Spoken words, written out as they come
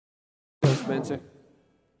Spencer.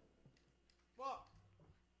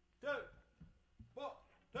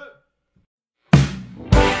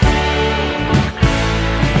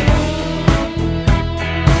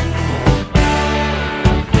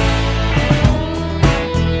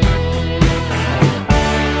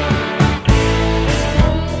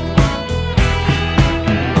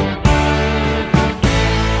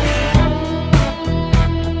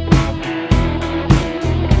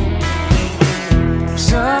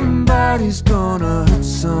 Somebody's gonna hurt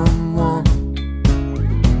someone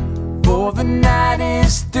before the night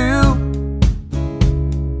is through.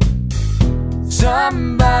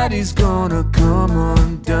 Somebody's gonna come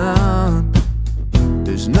undone.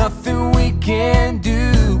 There's nothing we can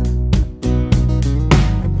do.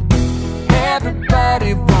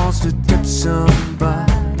 Everybody wants to touch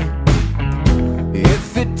somebody.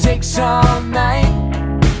 If it takes all night,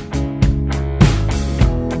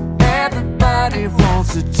 everybody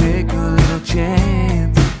wants to take a little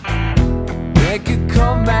chance. Make it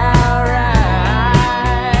come out right.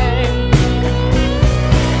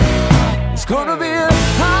 It's gonna be a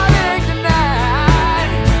heartache tonight.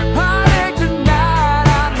 Heartache tonight,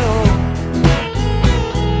 I know.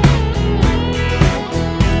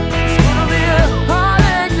 It's gonna be a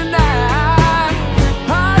heartache tonight.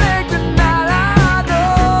 Heartache tonight, I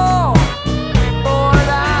know. Lord,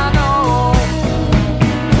 I know.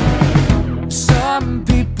 Some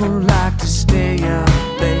people like to stay up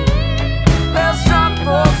late. Well, some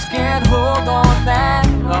folks can't hold on that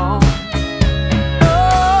long.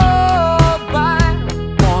 Nobody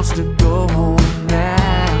wants to go home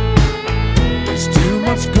now. There's too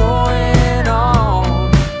much going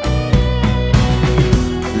on.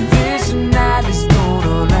 This night is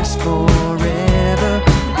gonna last forever.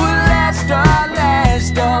 Will last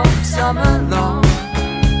all summer long.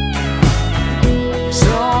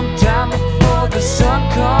 Sometime before the sun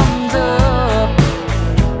comes up,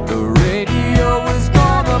 the radio is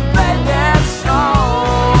gonna play that song.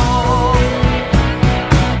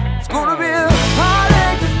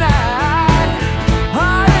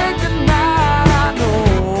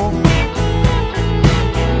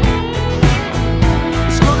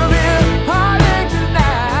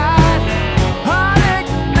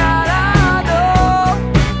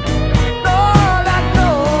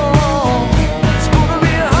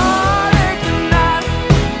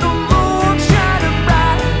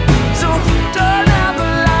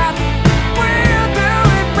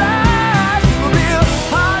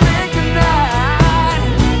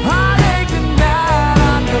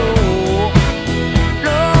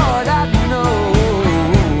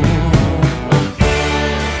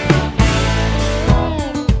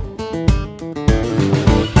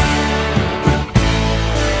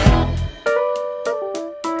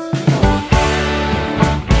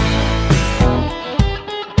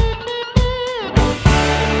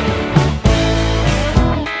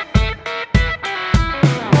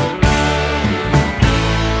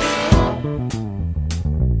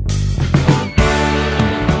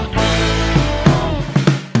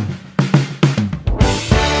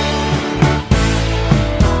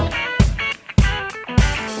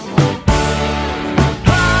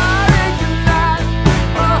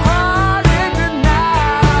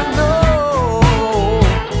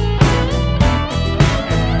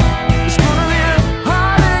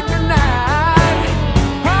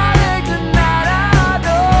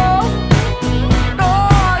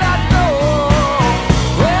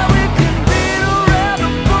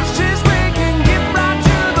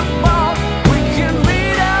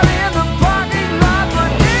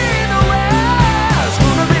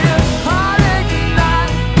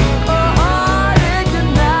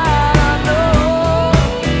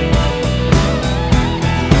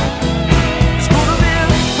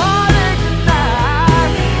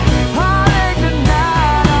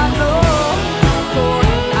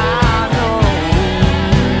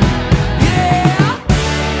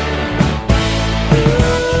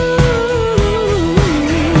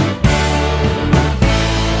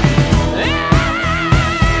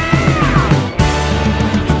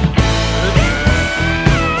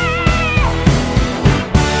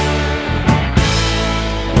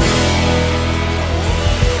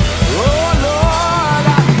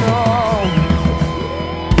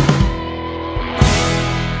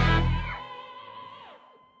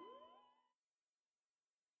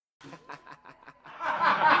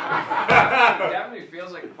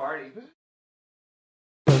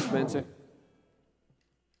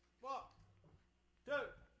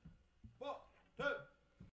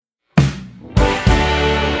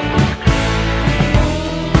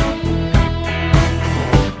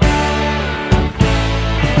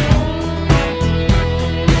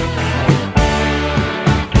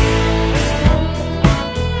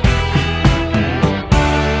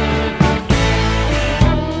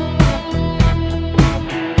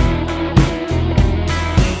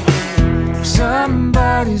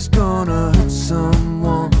 gonna hurt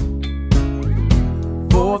someone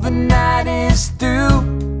before the night is through.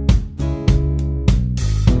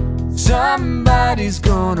 Somebody's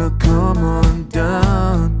gonna come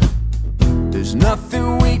undone. There's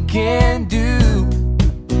nothing we can do.